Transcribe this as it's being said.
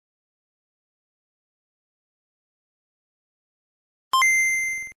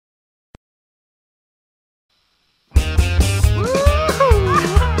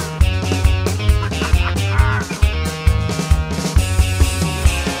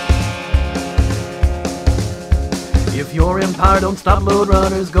If you're in power, don't stop Lode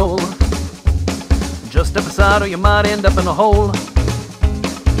Runner's goal. Just step aside or you might end up in a hole.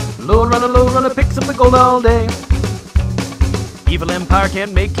 Lode Runner picks up the gold all day. Evil Empire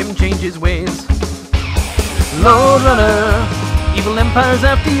can't make him change his ways. Lode Runner, evil Empire's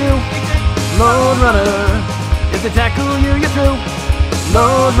after you. Lode Runner, if they tackle you, you're through.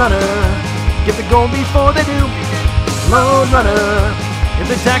 Lode Runner, get the gold before they do. Lode Runner, if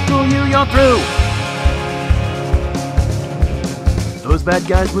they tackle you, you're through. Those bad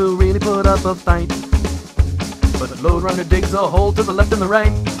guys will really put up a fight, but the Lode Runner digs a hole to the left and the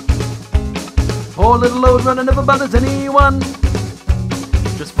right. Poor little Lode Runner never bothers anyone.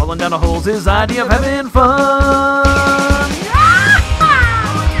 Just falling down a hole's his idea of having fun. Oh,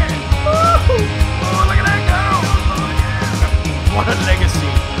 look at that go! What a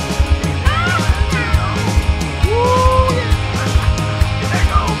legacy. Get that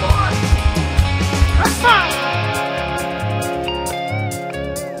go, boy!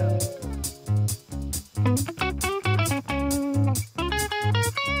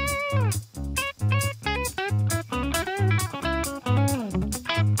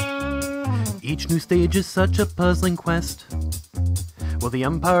 Each new stage is such a puzzling quest. Will the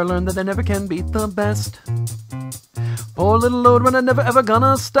Empire learn that they never can beat the best? Poor little Lode Runner never ever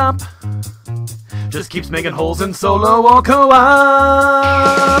gonna stop. Just keeps making holes in solo or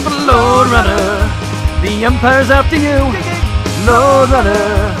co-op. Lode Runner, the Empire's after you. Lode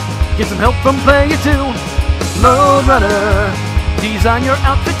Runner, get some help from player 2. Lode Runner, design your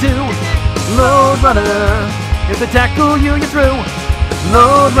outfit too. Lode Runner, if they tackle you, you're through.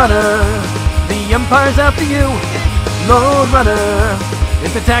 Lode Runner, the Empire's after you. Lode Runner,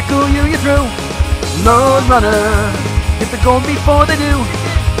 if they tackle you, you're through. Lode Runner, get the gold before they do.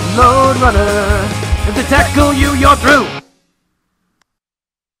 Lode Runner, if they tackle you, you're through.